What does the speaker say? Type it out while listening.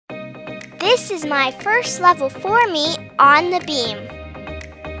This is my first level 4 meet on the beam.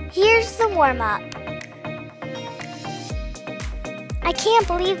 Here's the warm-up. I can't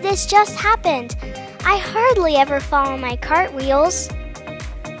believe this just happened. I hardly ever fall on my cartwheels.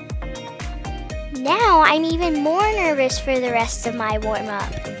 Now I'm even more nervous for the rest of my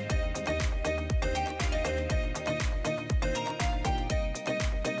warm-up.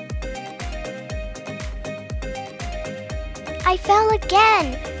 I fell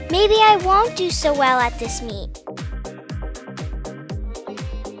again. Maybe I won't do so well at this meet.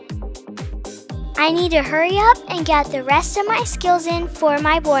 I need to hurry up and get the rest of my skills in for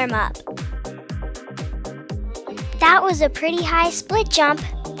my warm-up. That was a pretty high split jump.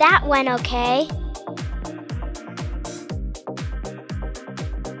 That went okay.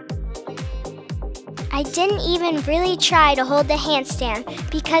 I didn't even really try to hold the handstand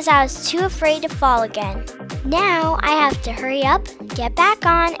because I was too afraid to fall again. Now I have to hurry up, get back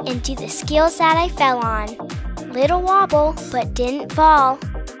on, and do the skills that I fell on. Little wobble, but didn't fall.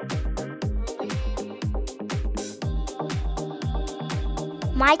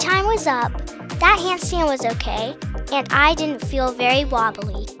 My time was up. That handstand was okay, and I didn't feel very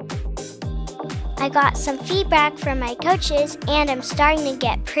wobbly. I got some feedback from my coaches, and I'm starting to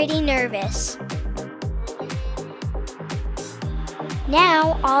get pretty nervous.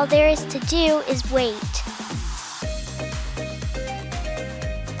 Now, all there is to do is wait.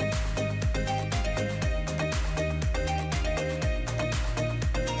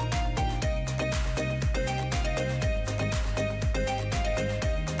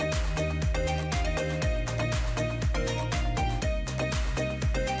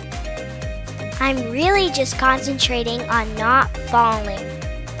 I'm really just concentrating on not falling.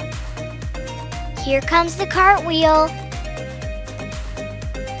 Here comes the cartwheel.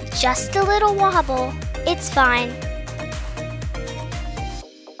 Just a little wobble. It's fine.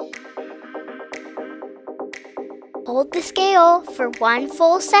 Hold the scale for 1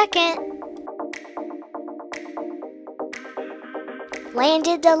 full second.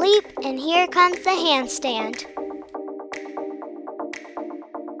 Landed the leap, and here comes the handstand.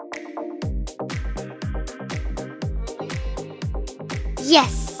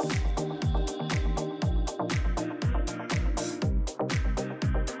 Yes!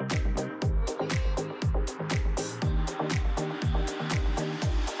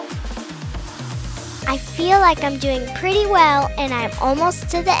 I feel like I'm doing pretty well, and I'm almost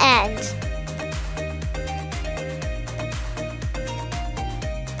to the end.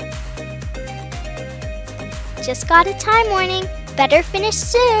 Just got a time warning. Better finish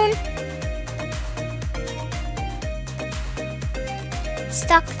soon.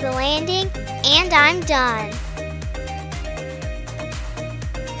 Stuck the landing, and I'm done.